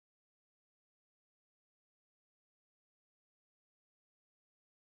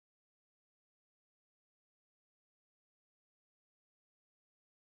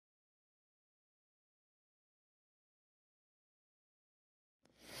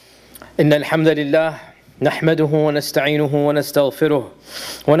إن الحمد لله نحمده ونستعينه ونستغفره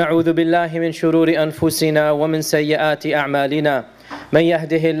ونعوذ بالله من شرور أنفسنا ومن سيئات أعمالنا من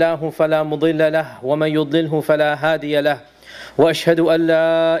يهده الله فلا مضل له ومن يضلله فلا هادي له وأشهد أن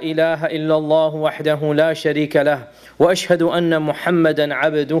لا إله إلا الله وحده لا شريك له وأشهد أن محمدا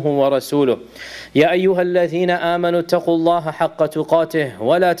عبده ورسوله يا أيها الذين آمنوا اتقوا الله حق تقاته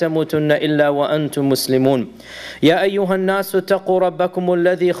ولا تموتن إلا وأنتم مسلمون يا أيها الناس اتقوا ربكم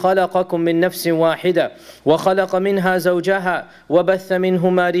الذي خلقكم من نفس واحدة وخلق منها زوجها وبث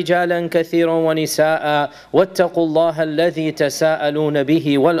منهما رجالا كثيرا ونساء واتقوا الله الذي تساءلون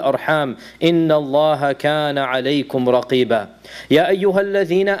به والأرحام إن الله كان عليكم رقيبا يا أيها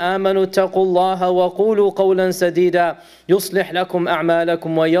الذين آمنوا اتقوا الله وقولوا قولا سديدا يصلح لكم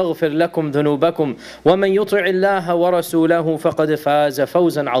أعمالكم ويغفر لكم ذنوبكم ومن يطع الله ورسوله فقد فاز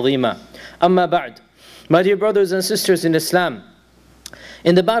فوزا عظيما أما بعد. My dear brothers and sisters in Islam,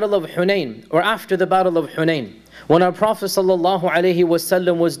 in the battle of Hunayn, or after the battle of Hunayn, when our Prophet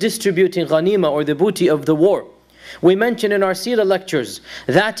ﷺ was distributing ghanima, or the booty of the war, we mentioned in our seerah lectures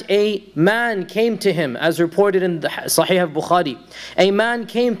that a man came to him, as reported in the Sahih of Bukhari. A man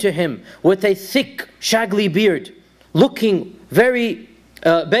came to him with a thick, shaggy beard, looking very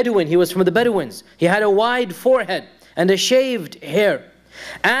Bedouin. He was from the Bedouins. He had a wide forehead and a shaved hair.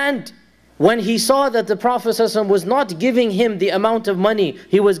 And when he saw that the Prophet ﷺ was not giving him the amount of money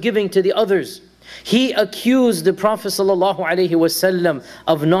he was giving to the others, he accused the Prophet ﷺ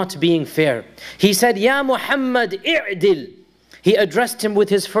of not being fair. He said, Ya Muhammad, i'dil. He addressed him with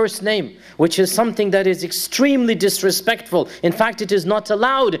his first name, which is something that is extremely disrespectful. In fact, it is not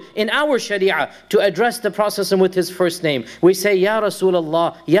allowed in our Sharia to address the Prophet ﷺ with his first name. We say, Ya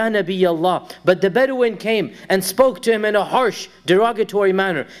Rasulullah, Ya Nabi Allah. But the Bedouin came and spoke to him in a harsh, derogatory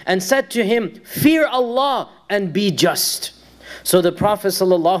manner and said to him, fear Allah and be just. So the Prophet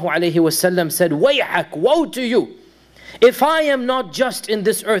ﷺ said, Wayhak, woe to you! If I am not just in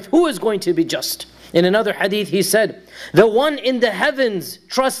this earth, who is going to be just? In another hadith he said, the one in the heavens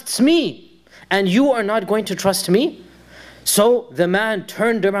trusts me, and you are not going to trust me? So the man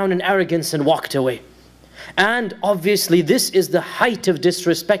turned around in arrogance and walked away. And obviously this is the height of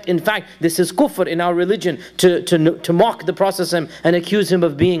disrespect. In fact, this is kufr in our religion, to mock the Prophet and accuse him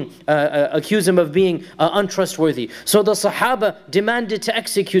of being untrustworthy. So the Sahaba demanded to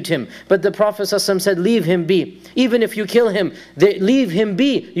execute him, but the Prophet said, leave him be. Even if you kill him, leave him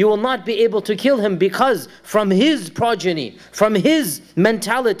be. You will not be able to kill him, because from his progeny, from his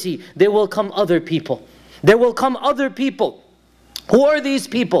mentality, there will come other people. There will come other people. Who are these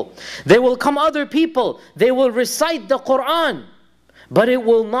people? There will come other people. They will recite the Quran, but it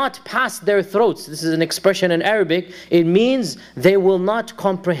will not pass their throats. This is an expression in Arabic. It means they will not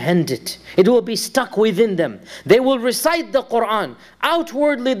comprehend it. It will be stuck within them. They will recite the Quran.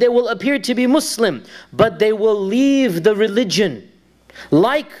 Outwardly they will appear to be Muslim, but they will leave the religion.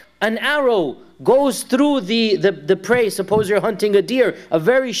 Like an arrow goes through the prey. Suppose you're hunting a deer, a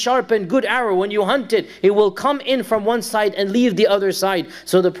very sharp and good arrow. When you hunt it, it will come in from one side and leave the other side.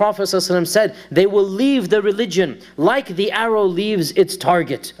 So the Prophet ﷺ said, they will leave the religion like the arrow leaves its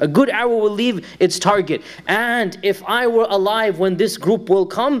target. A good arrow will leave its target. And if I were alive when this group will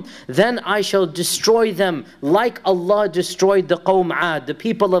come, then I shall destroy them like Allah destroyed the Qawm Ad. The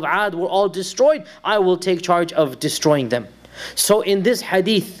people of Ad were all destroyed. I will take charge of destroying them. So in this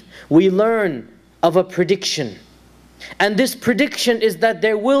hadith, we learn of a prediction. And this prediction is that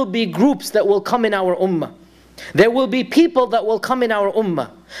there will be groups that will come in our ummah. There will be people that will come in our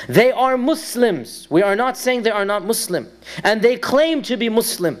ummah. They are Muslims. We are not saying they are not Muslim. And they claim to be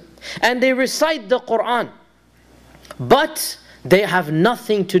Muslim. And they recite the Quran. But they have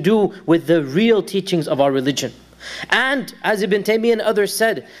nothing to do with the real teachings of our religion. And as Ibn Taymiyyah and others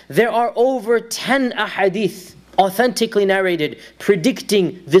said, there are over 10 ahadith authentically narrated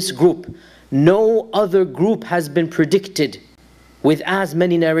predicting this group. No other group has been predicted with as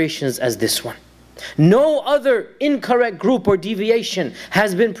many narrations as this one. No other incorrect group or deviation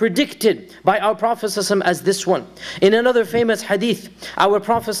has been predicted by our Prophet ﷺ as this one. In another famous hadith, our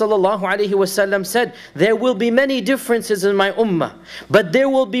Prophet ﷺ said, there will be many differences in my ummah, but there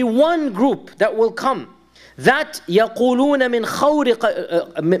will be one group that will come, that يقولون من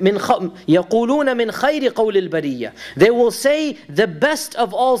خير قول البرية. They will say the best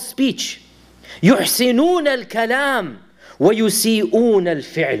of all speech. يحسنون الكلام ويسيئون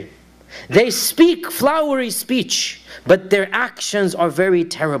الفعل. They speak flowery speech, but their actions are very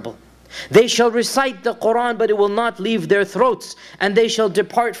terrible. They shall recite the Quran, but it will not leave their throats. And they shall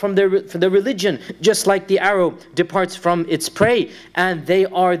depart from the religion, just like the arrow departs from its prey. And they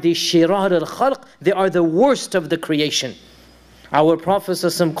are the shirar al-khalq. They are the worst of the creation. Our Prophet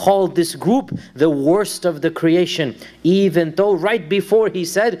ﷺ called this group the worst of the creation, even though right before he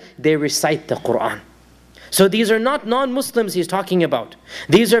said they recite the Quran. So these are not non-Muslims he's talking about.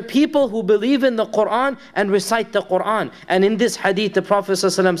 These are people who believe in the Quran and recite the Quran. And in this hadith the Prophet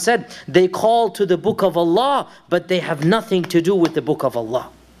ﷺ said, they call to the book of Allah, but they have nothing to do with the book of Allah.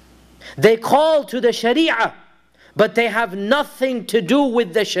 They call to the Sharia, but they have nothing to do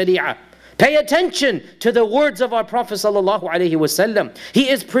with the Sharia. Pay attention to the words of our Prophet ﷺ. He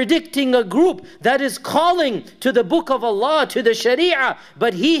is predicting a group that is calling to the book of Allah, to the Sharia,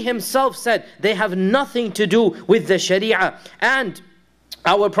 but he himself said they have nothing to do with the Sharia. And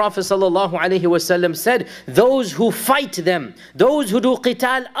our Prophet ﷺ said, those who fight them, those who do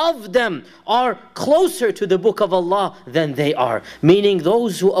qital of them, are closer to the book of Allah than they are. Meaning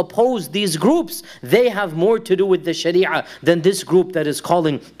those who oppose these groups, they have more to do with the Sharia than this group that is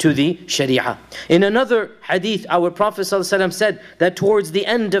calling to the Sharia. In another hadith, our Prophet ﷺ said that towards the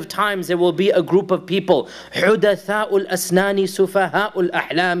end of times there will be a group of people, حُدَثَاءُ الْأَسْنَانِ سُفَهَاءُ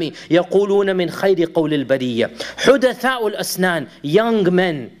الْأَحْلَامِ يَقُولُونَ مِنْ خَيْرِ قَوْلِ الْبَرِيَّةِ. حُدَثَاءُ الْأَسْنَانِ, young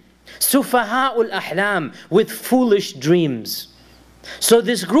men, Sufaha'ul Ahlam, with foolish dreams. So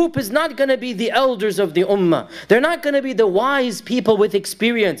this group is not going to be the elders of the ummah. They're not going to be the wise people with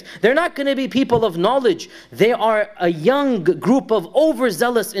experience. They're not going to be people of knowledge. They are a young group of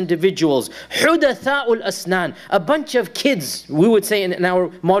overzealous individuals. Hudatha'ul Asnan, a bunch of kids, we would say in our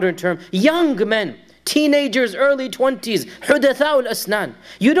modern term, young men. Teenagers, early 20s, Hudatha'ul Asnan.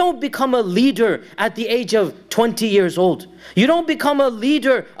 You don't become a leader at the age of 20 years old. You don't become a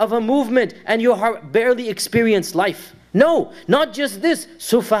leader of a movement and you barely experienced life. No, not just this.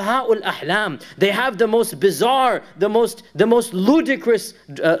 Sufaha'ul Ahlam. They have the most bizarre, the most ludicrous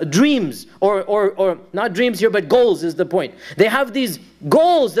dreams, or not dreams here, but goals is the point. They have these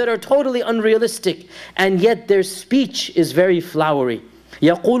goals that are totally unrealistic, and yet their speech is very flowery.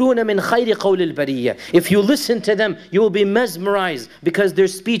 يَقُولُونَ مِنْ خَيْرِ قَوْلِ الْبَرِيَّةِ. If you listen to them, you will be mesmerized because their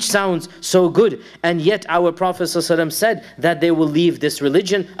speech sounds so good. And yet our Prophet ﷺ said that they will leave this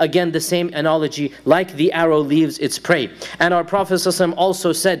religion. Again, the same analogy, like the arrow leaves its prey. And our Prophet ﷺ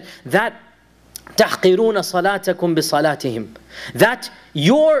also said that تَحْقِرُونَ صَلَاتَكُمْ بِصَلَاتِهِمْ. That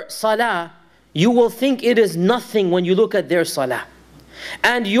your salah, you will think it is nothing when you look at their salah.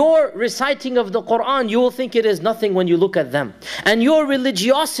 And your reciting of the Quran, you will think it is nothing when you look at them. And your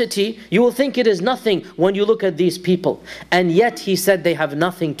religiosity, you will think it is nothing when you look at these people. And yet he said they have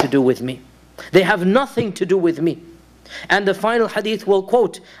nothing to do with me. They have nothing to do with me. And the final hadith will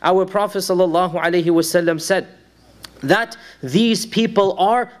quote, our Prophet ﷺ said that these people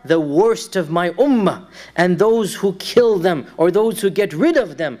are the worst of my ummah, and those who kill them or those who get rid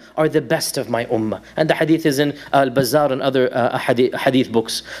of them are the best of my ummah. And the hadith is in Al-Bazzar and other hadith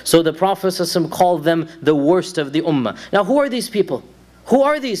books. So the Prophet ﷺ called them the worst of the ummah. Now who are these people? Who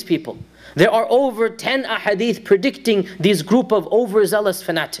are these people? There are over 10 ahadith predicting this group of overzealous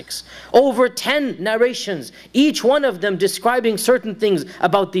fanatics. Over 10 narrations, each one of them describing certain things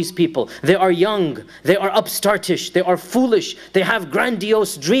about these people. They are young, they are upstartish, they are foolish, they have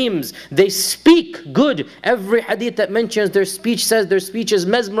grandiose dreams, they speak good. Every hadith that mentions their speech says their speech is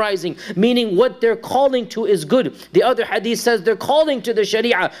mesmerizing, meaning what they're calling to is good. The other hadith says they're calling to the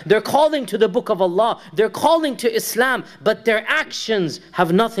Sharia, they're calling to the book of Allah, they're calling to Islam, but their actions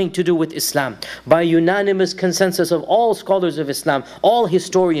have nothing to do with Islam. By unanimous consensus of all scholars of Islam, all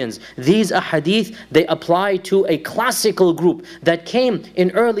historians, these ahadith, they apply to a classical group that came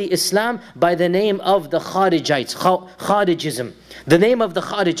in early Islam by the name of the Kharijites, Kharijism. The name of the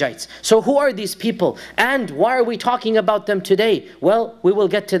Kharijites. So who are these people? And why are we talking about them today? Well, we will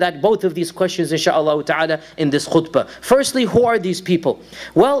get to that, both of these questions inshaAllah ta'ala in this khutbah. Firstly, who are these people?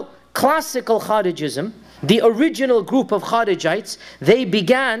 Well, classical Kharijism, the original group of Kharijites, they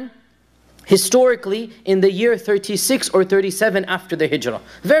began historically in the year 36 or 37 after the Hijrah,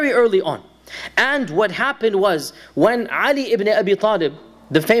 very early on. And what happened was, when Ali ibn Abi Talib,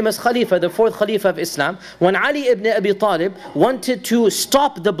 the famous Khalifa, the fourth Khalifa of Islam, when Ali ibn Abi Talib wanted to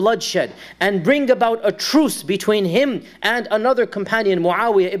stop the bloodshed and bring about a truce between him and another companion,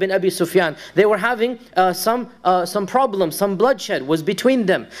 Muawiyah ibn Abi Sufyan, they were having some problems, some bloodshed was between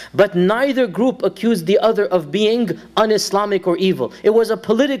them. But neither group accused the other of being un-Islamic or evil. It was a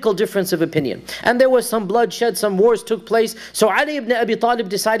political difference of opinion. And there was some bloodshed, some wars took place. So Ali ibn Abi Talib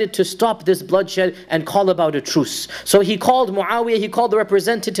decided to stop this bloodshed and call about a truce. So he called Muawiyah, he called the representatives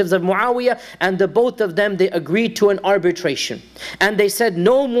of Muawiyah, and the both of them, they agreed to an arbitration. And they said,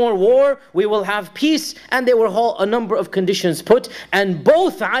 no more war, we will have peace. And there were a number of conditions put, and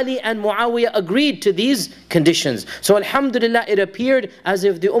both Ali and Muawiyah agreed to these conditions. So alhamdulillah, it appeared as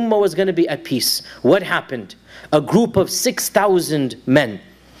if the ummah was going to be at peace. What happened? a group of 6,000 men.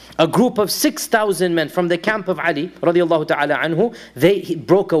 A group of 6,000 men from the camp of Ali radiallahu ta'ala anhu, they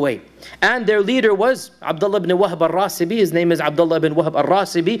broke away. And their leader was Abdullah ibn Wahb al-Rasibi. His name is Abdullah ibn Wahb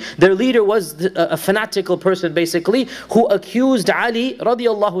al-Rasibi. Their leader was a fanatical person basically, who accused Ali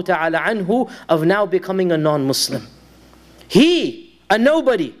radiallahu ta'ala anhu of now becoming a non-Muslim. He, a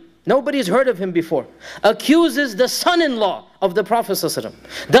nobody, nobody's heard of him before, accuses the son-in-law of the Prophet ﷺ,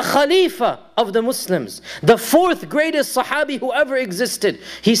 the Khalifa of the Muslims, the fourth greatest Sahabi who ever existed.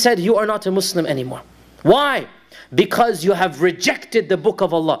 He said, you are not a Muslim anymore. Why? Because you have rejected the book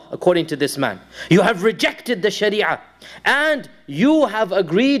of Allah, according to this man. You have rejected the Sharia. And you have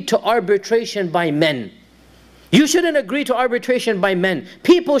agreed to arbitration by men. You shouldn't agree to arbitration by men.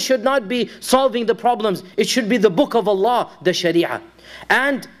 People should not be solving the problems. It should be the book of Allah, the Sharia.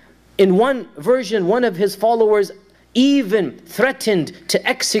 And in one version, one of his followers even threatened to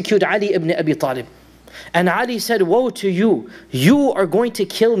execute Ali ibn Abi Talib. And Ali said, woe to you. You are going to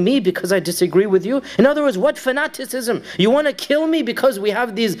kill me because I disagree with you? In other words, what fanaticism? You want to kill me because we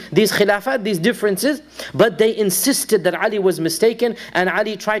have these khilafat, these differences? But they insisted that Ali was mistaken, and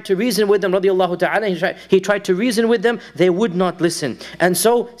Ali tried to reason with them, radiallahu ta'ala. He tried to reason with them. They would not listen. And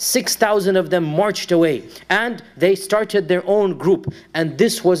so 6,000 of them marched away, and they started their own group. And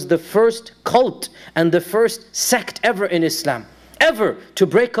this was the first cult and the first sect ever in Islam, ever to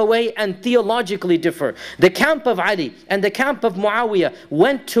break away and theologically differ. The camp of Ali and the camp of Muawiyah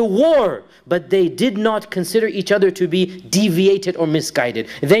went to war, but they did not consider each other to be deviated or misguided.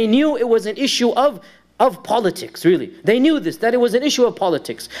 They knew it was an issue of politics, really. They knew this, that it was an issue of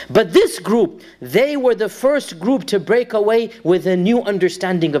politics. But this group, they were the first group to break away with a new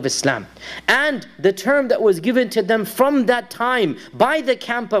understanding of Islam. And the term that was given to them from that time by the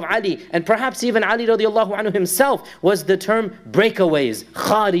camp of Ali, and perhaps even Ali radiallahu anhu himself, was the term breakaways,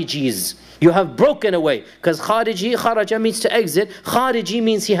 Kharijis. You have broken away. Because Khariji, Kharaja means to exit. Khariji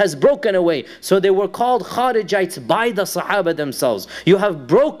means he has broken away. So they were called Kharijites by the Sahaba themselves. You have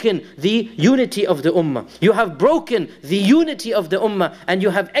broken the unity of the Ummah. You have broken the unity of the Ummah, and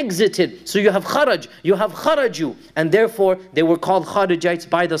you have exited. So you have Kharaj, you have Kharaju. And therefore they were called Kharijites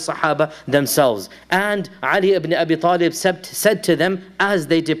by the Sahaba themselves. And Ali ibn Abi Talib said to them as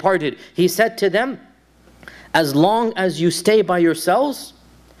they departed, he said to them, as long as you stay by yourselves,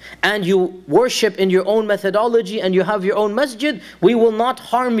 and you worship in your own methodology, and you have your own masjid, we will not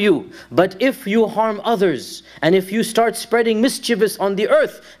harm you. But if you harm others, and if you start spreading mischievous on the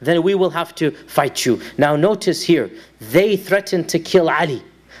earth, then we will have to fight you. Now notice here, they threatened to kill Ali.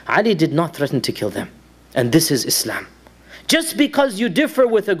 Ali did not threaten to kill them. And this is Islam. Just because you differ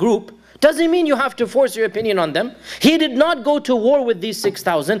with a group doesn't mean you have to force your opinion on them. He did not go to war with these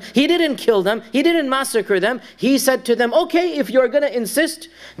 6,000. He didn't kill them. He didn't massacre them. He said to them, okay, if you're going to insist,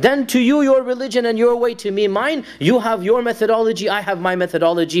 then to you your religion and your way, to me mine. You have your methodology, I have my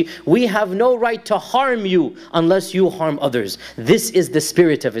methodology. We have no right to harm you unless you harm others. This is the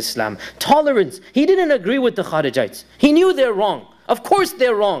spirit of Islam. Tolerance. He didn't agree with the Kharijites. He knew they're wrong. Of course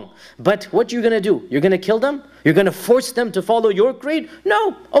they're wrong. But what you're going to do? You're going to kill them? You're going to force them to follow your creed?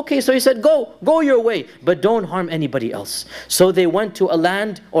 No. Okay, so he said, go your way, but don't harm anybody else. So they went to a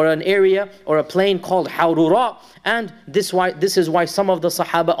land or an area or a plain called Hawrura, and this is why some of the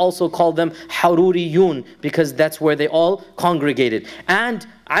Sahaba also call them Hawruriyun, because that's where they all congregated. And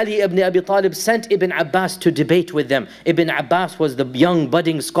Ali ibn Abi Talib sent Ibn Abbas to debate with them. Ibn Abbas was the young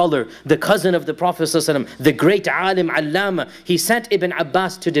budding scholar, the cousin of the Prophet ﷺ, the great alim, allama. He sent Ibn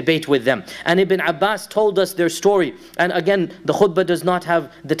Abbas to debate with them. And Ibn Abbas told us their story. And again, the khutbah does not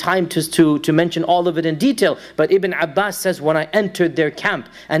have the time to mention all of it in detail. But Ibn Abbas says, when I entered their camp,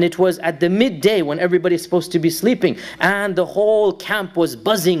 and it was at the midday when everybody's supposed to be sleeping, and the whole camp was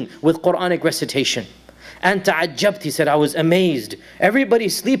buzzing with Quranic recitation. And ta'ajjabt, he said, I was amazed.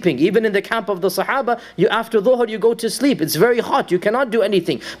 Everybody's sleeping. Even in the camp of the Sahaba, after Dhuhr you go to sleep. It's very hot, you cannot do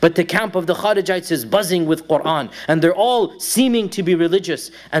anything. But the camp of the Kharijites is buzzing with Quran. And they're all seeming to be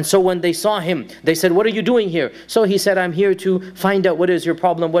religious. And so when they saw him, they said, what are you doing here? So he said, I'm here to find out what is your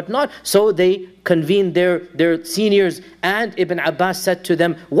problem, what not. So they convened their seniors, and Ibn Abbas said to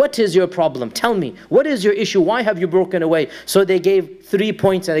them, what is your problem? Tell me, what is your issue? Why have you broken away? So they gave 3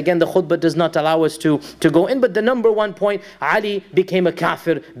 points, and again the khutbah does not allow us to go in, but the number 1 point, Ali became a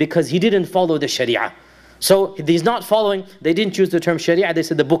kafir because he didn't follow the Sharia. So he's not following, they didn't choose the term Sharia, they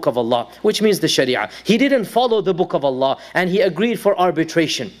said the book of Allah, which means the Sharia. He didn't follow the book of Allah, and he agreed for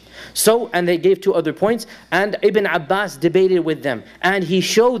arbitration. So, and they gave 2 other points, and Ibn Abbas debated with them, and he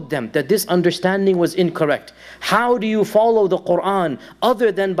showed them that this understanding was incorrect. How do you follow the Quran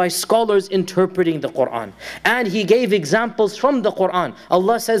other than by scholars interpreting the Quran? And he gave examples from the Quran.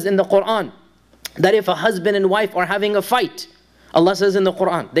 Allah says in the Quran, that if a husband and wife are having a fight, Allah says in the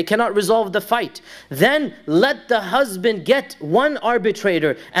Quran, they cannot resolve the fight, then let the husband get one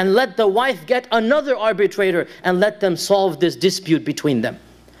arbitrator and let the wife get another arbitrator and let them solve this dispute between them.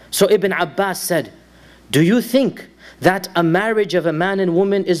 So Ibn Abbas said, do you think that a marriage of a man and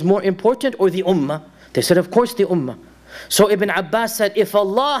woman is more important, or the ummah? They said, of course the ummah. So Ibn Abbas said, if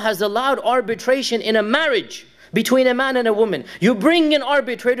Allah has allowed arbitration in a marriage between a man and a woman, you bring in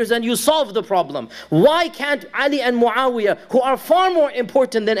arbitrators and you solve the problem. Why can't Ali and Muawiyah, who are far more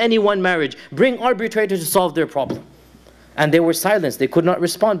important than any one marriage, bring arbitrators to solve their problem? And they were silenced. They could not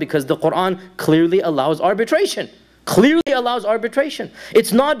respond because the Quran clearly allows arbitration. Clearly allows arbitration.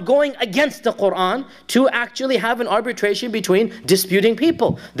 It's not going against the Quran to actually have an arbitration between disputing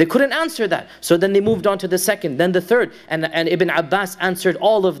people. They couldn't answer that. So then they moved on to the second, then the third. And Ibn Abbas answered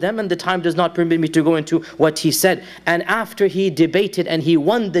all of them, and the time does not permit me to go into what he said. And after he debated and he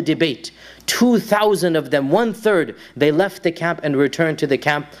won the debate, 2,000 of them, 1/3, they left the camp and returned to the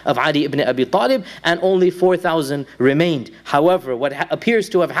camp of Ali ibn Abi Talib, and only 4,000 remained. However, what appears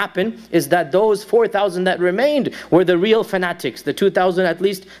to have happened is that those 4,000 that remained were the real fanatics. The 2,000 at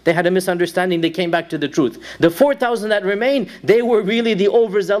least, they had a misunderstanding, they came back to the truth. The 4,000 that remained, they were really the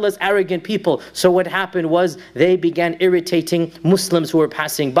overzealous, arrogant people. So what happened was they began irritating Muslims who were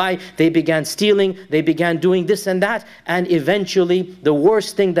passing by. They began stealing, they began doing this and that, and eventually the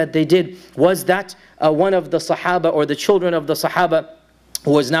worst thing that they did was that one of the Sahaba, or the children of the Sahaba,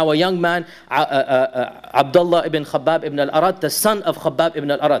 who was now a young man, Abdullah ibn Khabbab ibn al-Arat, the son of Khabbab ibn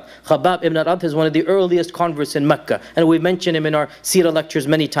al-Arat. Khabbab ibn al-Arat is one of the earliest converts in Mecca, and we mentioned him in our seerah lectures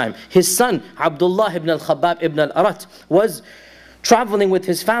many times. His son, Abdullah ibn al-Khabbab ibn al-Arat, was traveling with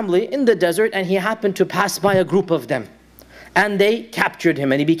his family in the desert, and he happened to pass by a group of them. And they captured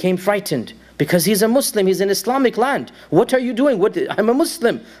him, and he became frightened. Because he's a Muslim, he's in Islamic land. What are you doing? I'm a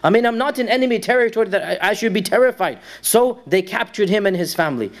Muslim. I mean, I'm not in enemy territory that I should be terrified. So they captured him and his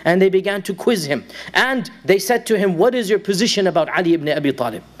family, and they began to quiz him. And they said to him, what is your position about Ali ibn Abi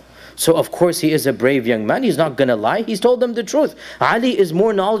Talib? So of course he is a brave young man, he's not gonna lie. He's told them the truth. Ali is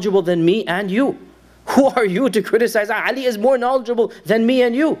more knowledgeable than me and you. Who are you to criticize? Ali is more knowledgeable than me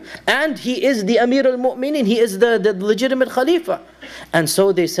and you. And he is the Amir al-Mu'minin. He is the legitimate Khalifa. And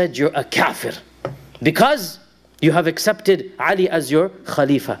so they said, you're a kafir, because you have accepted Ali as your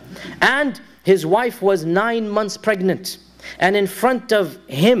Khalifa. And his wife was 9 months pregnant. And in front of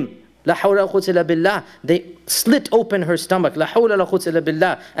him, La hawla wa quwwata illa billah, they slit open her stomach, La hawla wa quwwata illa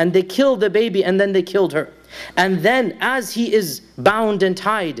billah, and they killed the baby, and then they killed her. And then as he is bound and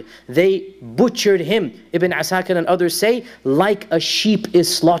tied, they butchered him. Ibn Asakir and others say, like a sheep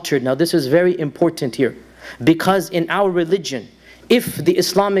is slaughtered. Now this is very important here, because in our religion, if the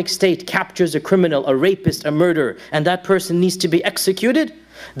Islamic State captures a criminal, a rapist, a murderer, and that person needs to be executed,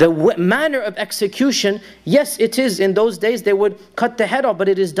 the manner of execution, yes, it is, in those days they would cut the head off, but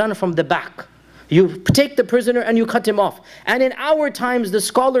it is done from the back. You take the prisoner and you cut him off. And in our times, the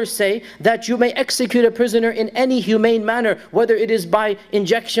scholars say that you may execute a prisoner in any humane manner, whether it is by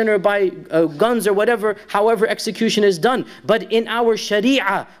injection or by guns or whatever, however execution is done. But in our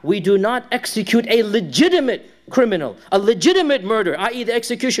Sharia, we do not execute a legitimate criminal, a legitimate murder, i.e. the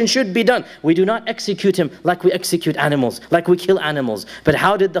execution should be done. We do not execute him like we execute animals, like we kill animals. But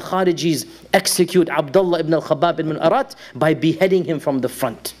how did the Kharijis execute Abdullah ibn al-Khabbab ibn al-Arat? By beheading him from the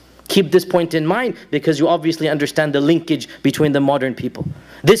front. Keep this point in mind, because you obviously understand the linkage between the modern people.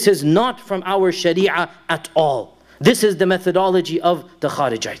 This is not from our Sharia at all. This is the methodology of the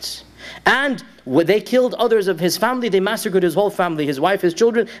Kharijites. And they killed others of his family. They massacred his whole family, his wife, his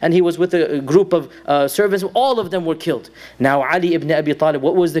children, and he was with a group of servants. All of them were killed. Now Ali ibn Abi Talib,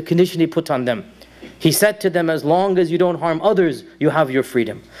 what was the condition he put on them? He said to them, as long as you don't harm others, you have your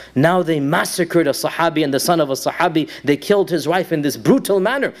freedom. Now they massacred a Sahabi and the son of a Sahabi. They killed his wife in this brutal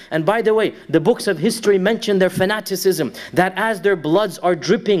manner. And by the way, the books of history mention their fanaticism, that as their bloods are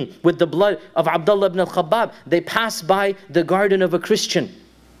dripping with the blood of Abdullah ibn al-Khabbab, they pass by the garden of a Christian.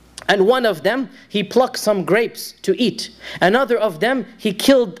 And one of them, he plucked some grapes to eat. Another of them, he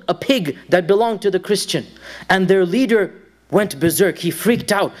killed a pig that belonged to the Christian. And their leader went berserk. He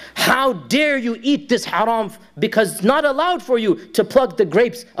freaked out. How dare you eat this haram, because it's not allowed for you to pluck the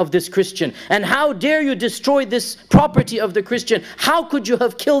grapes of this Christian. And how dare you destroy this property of the Christian? How could you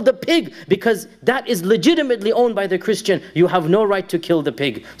have killed the pig? Because that is legitimately owned by the Christian. You have no right to kill the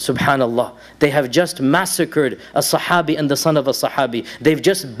pig. Subhanallah. They have just massacred a Sahabi and the son of a Sahabi. They've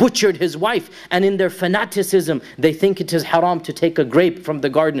just butchered his wife. And in their fanaticism, they think it is haram to take a grape from the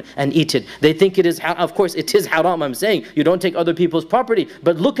garden and eat it. They think it is, of course it is haram, I'm saying. You don't take other people's property.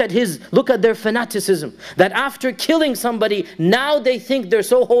 But look at their fanaticism. That after killing somebody, now they think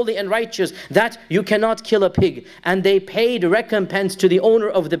they're so holy and righteous that you cannot kill a pig. And they paid recompense to the owner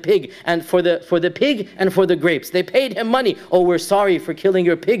of the pig, and for the pig and for the grapes. They paid him money. Oh, we're sorry for killing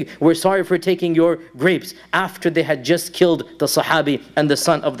your pig. We're sorry for taking your grapes. After they had just killed the Sahabi and the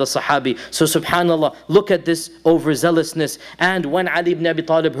son of the Sahabi. So subhanallah, look at this overzealousness. And when Ali ibn Abi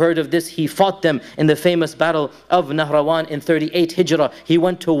Talib heard of this, he fought them in the famous battle of Nahrawan in 38 Hijrah. He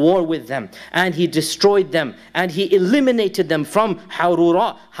went to war with them and he destroyed them and he eliminated them from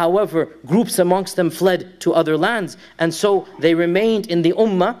Harura. However, groups amongst them fled to other lands, and so they remained in the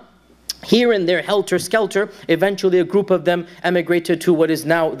Ummah here and there, helter-skelter. Eventually a group of them emigrated to what is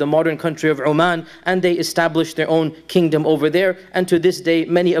now the modern country of Oman, and they established their own kingdom over there. And to this day,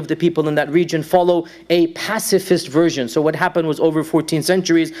 many of the people in that region follow a pacifist version. So what happened was, over 14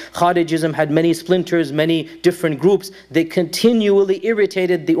 centuries, Kharijism had many splinters, many different groups. They continually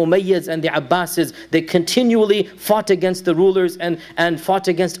irritated the Umayyads and the Abbasids. They continually fought against the rulers and fought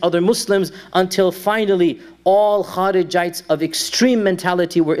against other Muslims, until finally all Kharijites of extreme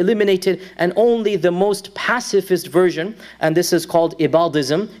mentality were eliminated, and only the most pacifist version, and this is called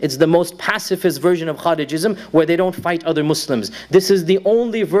Ibadism, it's the most pacifist version of Kharijism, where they don't fight other Muslims. This is the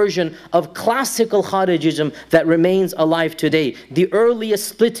only version of classical Kharijism that remains alive today. The earliest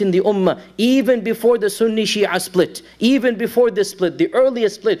split in the Ummah, even before the Sunni Shia split, even before this split, the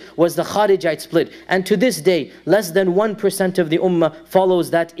earliest split was the Kharijite split. And to this day, less than 1% of the Ummah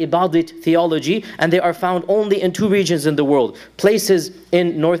follows that Ibadit theology, and they are found only in 2 regions in the world. Places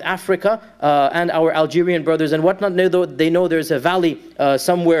in North Africa and our Algerian brothers and whatnot, they know there's a valley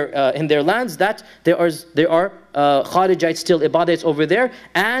somewhere in their lands that there are Kharijites, still Ibadites over there,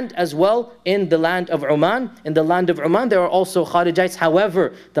 and as well in the land of Oman. In the land of Oman there are also Kharijites.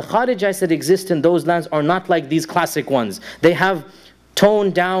 However, the Kharijites that exist in those lands are not like these classic ones. They have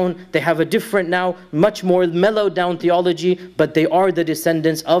toned down, they have a different now, much more mellowed down theology, but they are the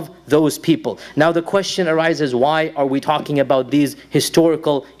descendants of those people. Now the question arises, why are we talking about these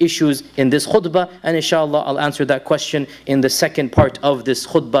historical issues in this khutbah? And inshallah I'll answer that question in the second part of this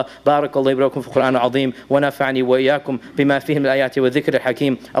khutbah. Barakallahu lakum fi Qur'an al-azim wa nafa'ani wa iyyakum bima fihi min al-ayati wa dhikr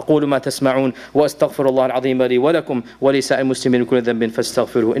al-hakim. Aqulu ma tasma'un wa astaghfirullah al-azim li wa lakum wa li sa'il muslimin min kulli dhanbin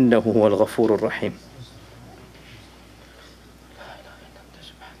fastaghfiruhu innahu huwal ghafurur rahim.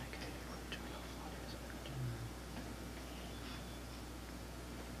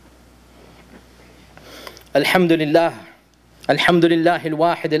 الحمد لله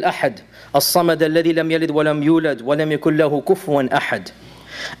الواحد الأحد الصمد الذي لم يلد ولم يولد ولم يكن له كفوا أحد.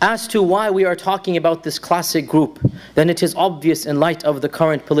 As to why we are talking about this classic group, then it is obvious in light of the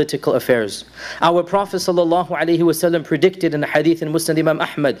current political affairs. Our Prophet ﷺ predicted in the hadith in Musnad Imam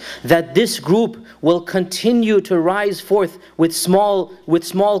Ahmad that this group will continue to rise forth with small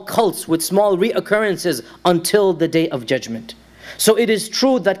cults, with small reoccurrences until the day of judgment. So it is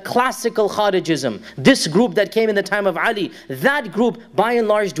true that classical Kharijism, this group that came in the time of Ali, that group by and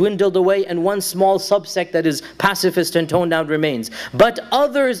large dwindled away, and one small subsect that is pacifist and toned down remains. But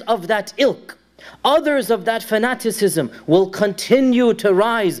others of that ilk, others of that fanaticism will continue to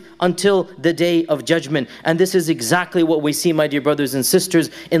rise until the day of judgment. And this is exactly what we see, my dear brothers and sisters,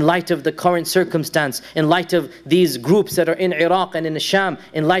 in light of the current circumstance, in light of these groups that are in Iraq and in Sham,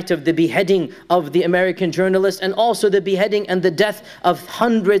 in light of the beheading of the American journalist, and also the beheading and the death of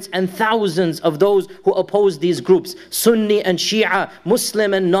hundreds and thousands of those who oppose these groups. Sunni and Shia,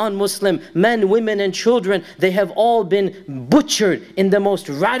 Muslim and non-Muslim, men, women and children, they have all been butchered in the most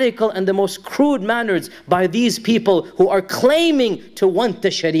radical and the most crude manners by these people who are claiming to want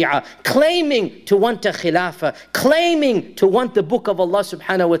the Sharia, claiming to want the Khilafah, claiming to want the book of Allah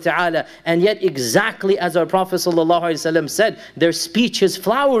subhanahu wa ta'ala. And yet, exactly as our Prophet ﷺ said, their speech is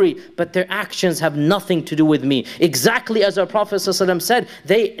flowery, but their actions have nothing to do with me. Exactly as our Prophet ﷺ said,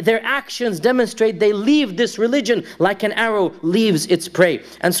 their actions demonstrate they leave this religion like an arrow leaves its prey.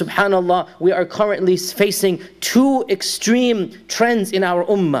 And subhanallah, we are currently facing 2 extreme trends in our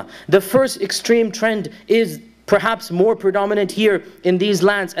ummah. The first extreme trend is perhaps more predominant here in these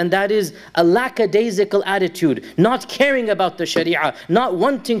lands, and that is a lackadaisical attitude, not caring about the Sharia, not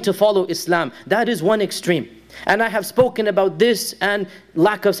wanting to follow Islam. That is one extreme. And I have spoken about this and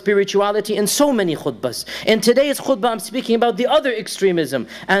lack of spirituality in so many khutbahs. In today's khutbah I'm speaking about the other extremism,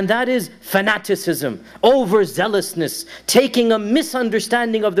 and that is fanaticism, overzealousness, taking a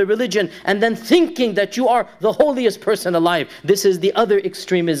misunderstanding of the religion and then thinking that you are the holiest person alive. This is the other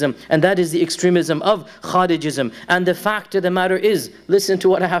extremism, and that is the extremism of Kharijism. And the fact of the matter is, listen to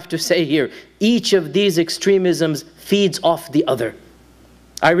what I have to say here, each of these extremisms feeds off the other.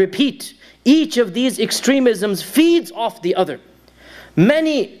 I repeat, each of these extremisms feeds off the other.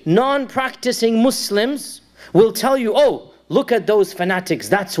 Many non-practicing Muslims will tell you, oh, look at those fanatics,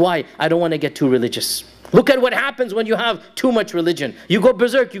 that's why I don't want to get too religious. Look at what happens when you have too much religion. You go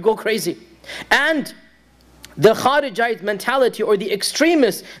berserk, you go crazy. And the Kharijite mentality or the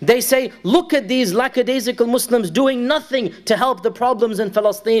extremists, they say, look at these lackadaisical Muslims doing nothing to help the problems in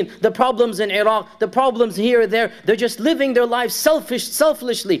Palestine, the problems in Iraq, the problems here or there. They're just living their lives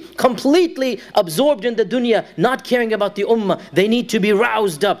selfishly, completely absorbed in the dunya, not caring about the ummah. They need to be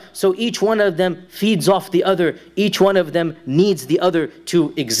roused up. So each one of them feeds off the other. Each one of them needs the other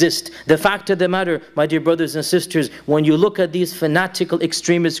to exist. The fact of the matter, my dear brothers and sisters, when you look at these fanatical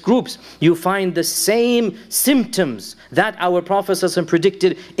extremist groups, you find the same symptoms that our Prophet ﷺ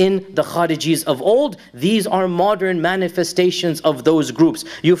predicted in the Kharijis of old. These are modern manifestations of those groups.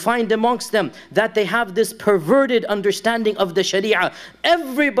 You find amongst them that they have this perverted understanding of the Sharia.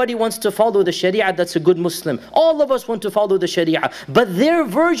 Everybody wants to follow the Sharia that's a good Muslim. All of us want to follow the Sharia. But their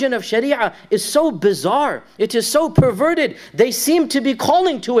version of Sharia is so bizarre. It is so perverted. They seem to be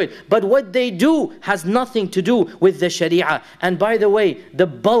calling to it, but what they do has nothing to do with the Sharia. And by the way, the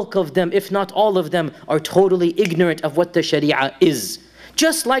bulk of them, if not all of them, are totally ignorant of what the Sharia is.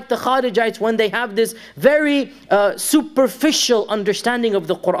 Just like the Kharijites, when they have this very superficial understanding of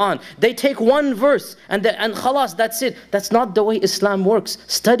the Quran, they take one verse and khalas, that's it. That's not the way Islam works.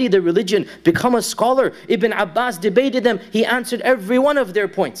 Study the religion, become a scholar. Ibn Abbas debated them, he answered every one of their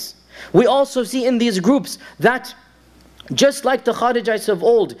points. We also see in these groups that just like the Kharijites of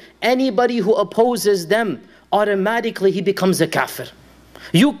old, anybody who opposes them, automatically he becomes a kafir.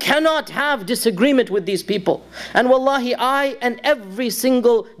 You cannot have disagreement with these people. And wallahi, I and every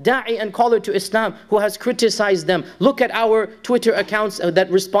single da'i and caller to Islam who has criticized them, look at our Twitter accounts that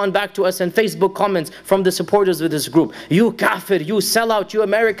respond back to us and Facebook comments from the supporters of this group. You kafir, you sellout, you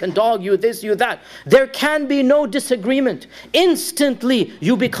American dog, you this, you that. There can be no disagreement. Instantly,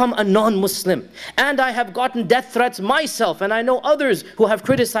 you become a non-Muslim. And I have gotten death threats myself, and I know others who have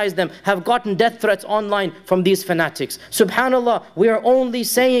criticized them have gotten death threats online from these fanatics. Subhanallah, we are only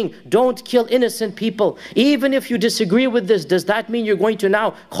saying, don't kill innocent people. Even if you disagree with this, does that mean you're going to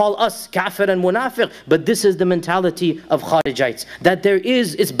now call us kafir and munafiq? But this is the mentality of Kharijites, that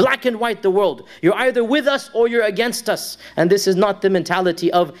it's black and white, the world. You're either with us or you're against us. And this is not the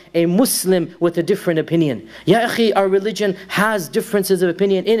mentality of a Muslim with a different opinion. Ya akhi, our religion has differences of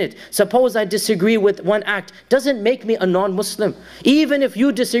opinion in it. Suppose I disagree with one act, doesn't make me a non-Muslim. Even if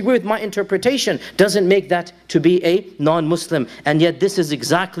you disagree with my interpretation, doesn't make that to be a non-Muslim. And yet this is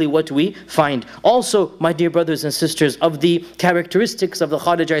exactly what we find. Also, my dear brothers and sisters, of the characteristics of the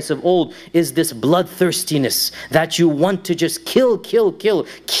Kharijites of old is this bloodthirstiness, that you want to just kill, kill, kill.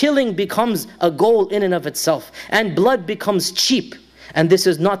 Killing becomes a goal in and of itself, and blood becomes cheap. And this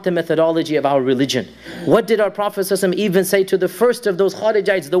is not the methodology of our religion. What did our Prophet ﷺ even say to the first of those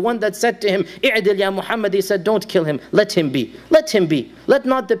Kharijites, the one that said to him, "I'dil ya Muhammad," he said, don't kill him, let him be. Let him be. Let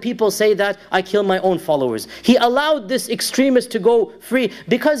not the people say that I kill my own followers. He allowed this extremist to go free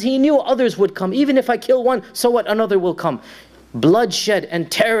because he knew others would come. Even if I kill one, so what, another will come. Bloodshed and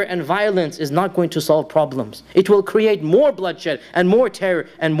terror and violence is not going to solve problems. It will create more bloodshed and more terror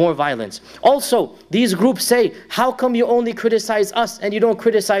and more violence. Also, these groups say, how come you only criticize us and you don't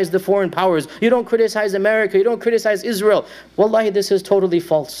criticize the foreign powers? You don't criticize America, you don't criticize Israel. Wallahi, this is totally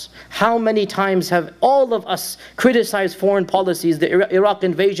false. How many times have all of us criticized foreign policies, the Iraq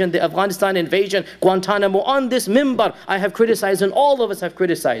invasion, the Afghanistan invasion, Guantanamo? On this mimbar, I have criticized, and all of us have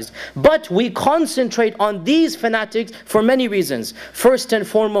criticized. But we concentrate on these fanatics for many reasons. First and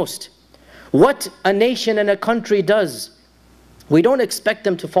foremost, what a nation and a country does, we don't expect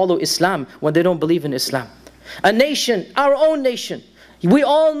them to follow Islam when they don't believe in Islam. A nation, our own nation, we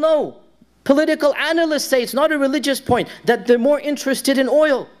all know, political analysts say, it's not a religious point, that they're more interested in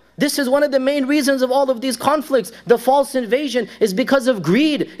oil. This is one of the main reasons of all of these conflicts. The false invasion is because of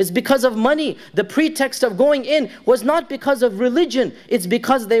greed, it's because of money. The pretext of going in was not because of religion, it's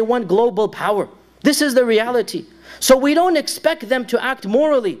because they want global power. This is the reality. So we don't expect them to act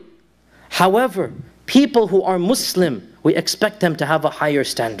morally. However, people who are Muslim, we expect them to have a higher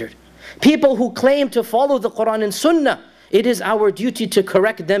standard. People who claim to follow the Quran and Sunnah, it is our duty to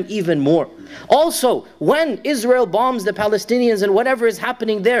correct them even more. Also, when Israel bombs the Palestinians and whatever is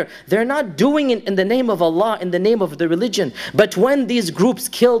happening there, they're not doing it in the name of Allah, in the name of the religion. But when these groups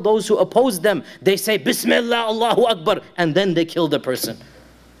kill those who oppose them, they say, Bismillah, Allahu Akbar, and then they kill the person.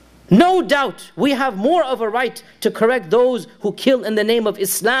 No doubt, we have more of a right to correct those who kill in the name of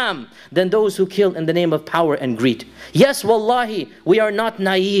Islam than those who kill in the name of power and greed. Yes, wallahi, we are not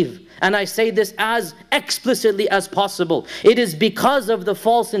naive. and I say this as explicitly as possible, it is because of the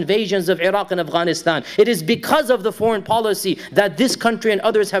false invasions of Iraq and Afghanistan, it is because of the foreign policy that this country and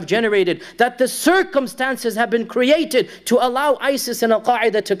others have generated, that the circumstances have been created to allow ISIS and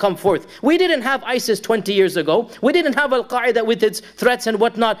Al-Qaeda to come forth. We didn't have ISIS 20 years ago. We didn't have Al-Qaeda with its threats and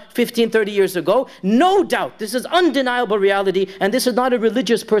whatnot 15, 30 years ago. No doubt, this is undeniable reality, and this is not a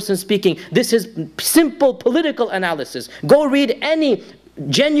religious person speaking. This is simple political analysis. Go read any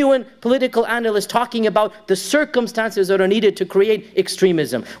genuine political analyst talking about the circumstances that are needed to create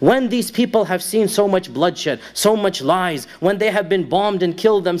extremism. When these people have seen so much bloodshed, so much lies, when they have been bombed and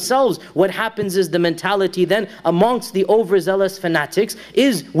killed themselves, what happens is the mentality then amongst the overzealous fanatics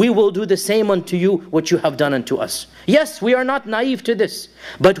is, we will do the same unto you what you have done unto us. Yes, we are not naive to this,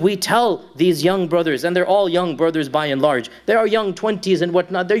 but we tell these young brothers, and they're all young brothers by and large, there are young 20s and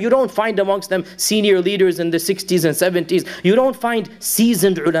whatnot there, you don't find amongst them senior leaders in the 60s and 70s, you don't find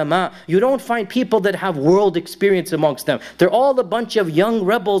seasoned ulama, you don't find people that have world experience amongst them. They're all a bunch of young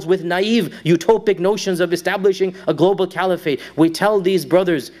rebels with naive utopic notions of establishing a global caliphate. We tell these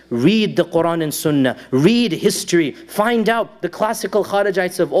brothers, read the Quran and Sunnah, read history, find out the classical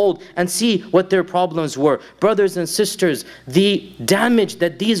Kharijites of old and see what their problems were. Brothers and sisters, the damage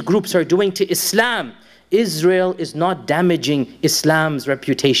that these groups are doing to Islam, Israel is not damaging Islam's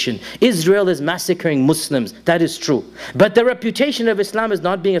reputation. Israel is massacring Muslims, that is true. But the reputation of Islam is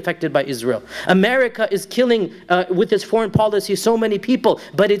not being affected by Israel. America is killing, with its foreign policy, so many people,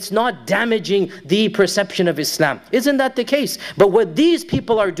 but it's not damaging the perception of Islam. Isn't that the case? But what these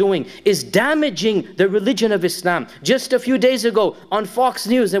people are doing is damaging the religion of Islam. Just a few days ago on Fox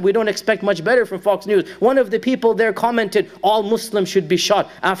News, and we don't expect much better from Fox News, one of the people there commented, all Muslims should be shot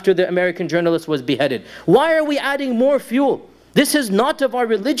after the American journalist was beheaded. Why are we adding more fuel? This is not of our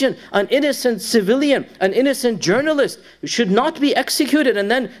religion. An innocent civilian, an innocent journalist should not be executed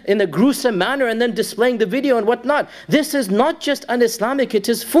and then in a gruesome manner and then displaying the video and whatnot. This is not just un-Islamic, it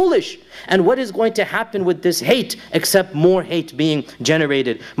is foolish. And what is going to happen with this hate except more hate being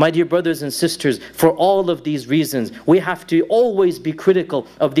generated? My dear brothers and sisters, for all of these reasons, we have to always be critical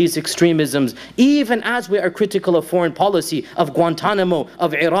of these extremisms, even as we are critical of foreign policy, of Guantanamo,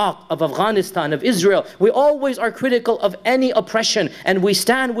 of Iraq, of Afghanistan, of Israel. We always are critical of any oppression, and we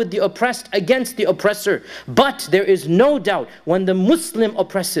stand with the oppressed against the oppressor. But there is no doubt, when the Muslim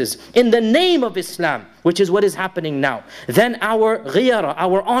oppresses in the name of Islam, which is what is happening now, then our ghiyara,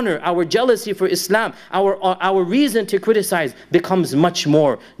 our honor, our jealousy for Islam, our reason to criticize becomes much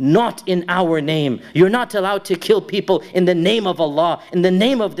more, not in our name. You're not allowed to kill people in the name of Allah, in the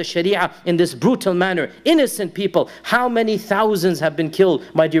name of the Sharia, in this brutal manner. Innocent people, how many thousands have been killed,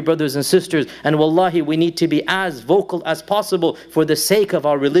 my dear brothers and sisters? And wallahi, we need to be as vocal as possible for the sake of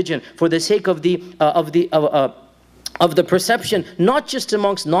our religion, for the sake of the perception, not just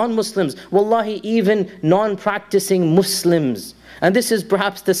amongst non-Muslims, wallahi, even non-practicing Muslims. And this is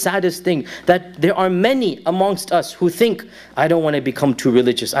perhaps the saddest thing, that there are many amongst us who think, I don't want to become too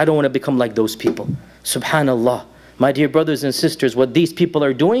religious, I don't want to become like those people. Subhanallah. My dear brothers and sisters, what these people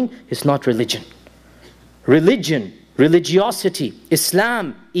are doing is not religion. Religion, religiosity,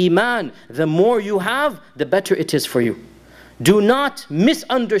 Islam, Iman, the more you have, the better it is for you. Do not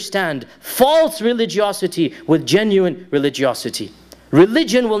misunderstand false religiosity with genuine religiosity.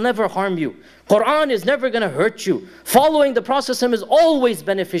 Religion will never harm you. Quran is never going to hurt you. Following the Prophet is always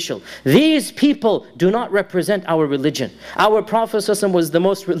beneficial. These people do not represent our religion. Our Prophet was the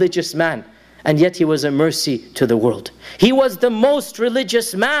most religious man, and yet he was a mercy to the world. He was the most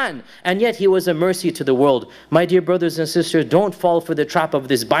religious man, and yet he was a mercy to the world. My dear brothers and sisters, don't fall for the trap of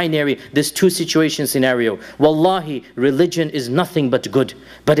this binary, this two-situation scenario. Wallahi, religion is nothing but good,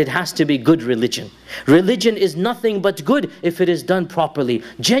 but it has to be good religion. Religion is nothing but good if it is done properly.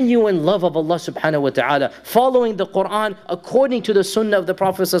 Genuine love of Allah subhanahu wa ta'ala, following the Quran according to the sunnah of the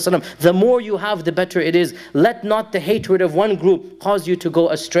Prophet ﷺ. The more you have, the better it is. Let not the hatred of one group cause you to go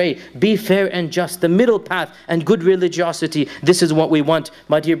astray. Be fair and just, the middle path and good religiosity. This is what we want.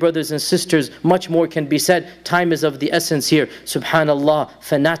 My dear brothers and sisters, much more can be said. Time is of the essence here. Subhanallah,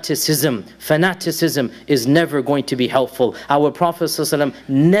 fanaticism is never going to be helpful. Our Prophet ﷺ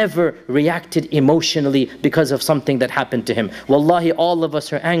never reacted emotionally because of something that happened to him. Wallahi, all of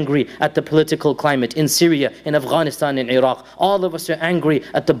us are angry at the political climate in Syria, in Afghanistan, in Iraq. All of us are angry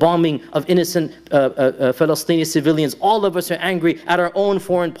at the bombing of innocent Palestinian civilians. All of us are angry at our own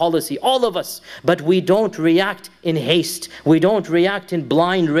foreign policy. All of us. us. But we don't react in haste. We don't react in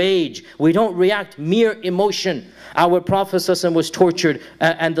blind rage. We don't react mere emotion. Our Prophet ﷺ was tortured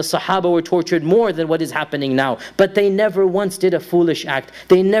and the Sahaba were tortured more than what is happening now. But they never once did a foolish act.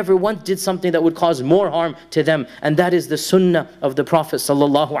 They never once did something that would cause more harm to them. And that is the sunnah of the Prophet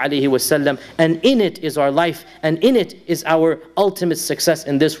ﷺ. And in it is our life. And in it is our ultimate success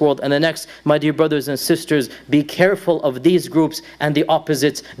in this world and the next. My dear brothers and sisters, be careful of these groups and the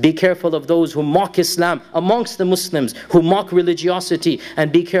opposites. Be careful of those who mock Islam amongst the Muslims, who mock religiosity. And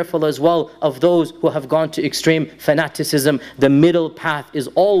be careful as well of those who have gone to extreme fanaticism. The middle path is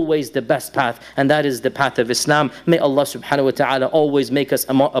always the best path, and that is the path of Islam. May Allah subhanahu wa ta'ala always make us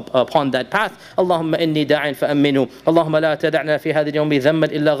upon that path. Allahumma inni da'in fa'amminu. Allahumma la tada'na fi hadhi al-yawmi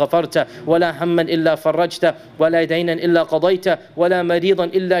dhamman illa ghafarta, wa la hamman illa farajta, wa la daynan illa qadayta, wa la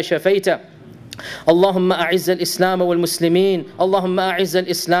maridan illa shafayta. اللهم أعز الإسلام والمسلمين اللهم أعز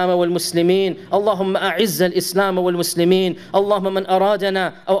الإسلام والمسلمين اللهم أعز الإسلام والمسلمين اللهم من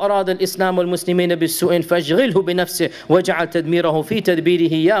أرادنا أو أراد الإسلام والمسلمين بالسوء فاشغله بنفسه واجعل تدميره في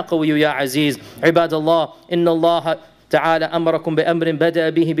تدبيره يا قوي يا عزيز. عباد الله، إن الله تعالى أمركم بأمر بدأ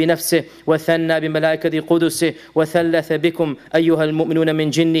به بنفسه وثنى بملائكة قدسه وثلث بكم أيها المؤمنون من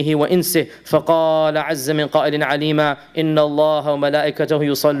جنه وإنسه، فقال عز من قائل عليما: إن الله وملائكته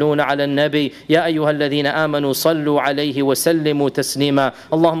يصلون على النبي يا أيها الذين آمنوا صلوا عليه وسلموا تسليما.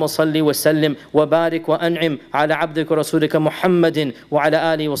 اللهم صل وسلم وبارك وأنعم على عبدك ورسولك محمد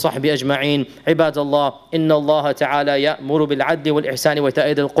وعلى آله وصحبه أجمعين. عباد الله، إن الله تعالى يأمر بالعدل والإحسان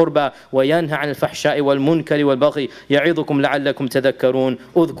وإيتاء ذي القربى وينهى عن الفحشاء والمنكر والبغي يعظكم لعلكم تذكرون.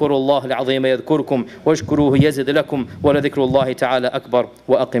 اذكروا الله العظيم يذكركم واشكروه يزد لكم ولذكر الله تعالى أكبر.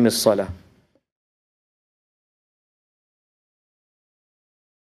 وأقم الصلاة.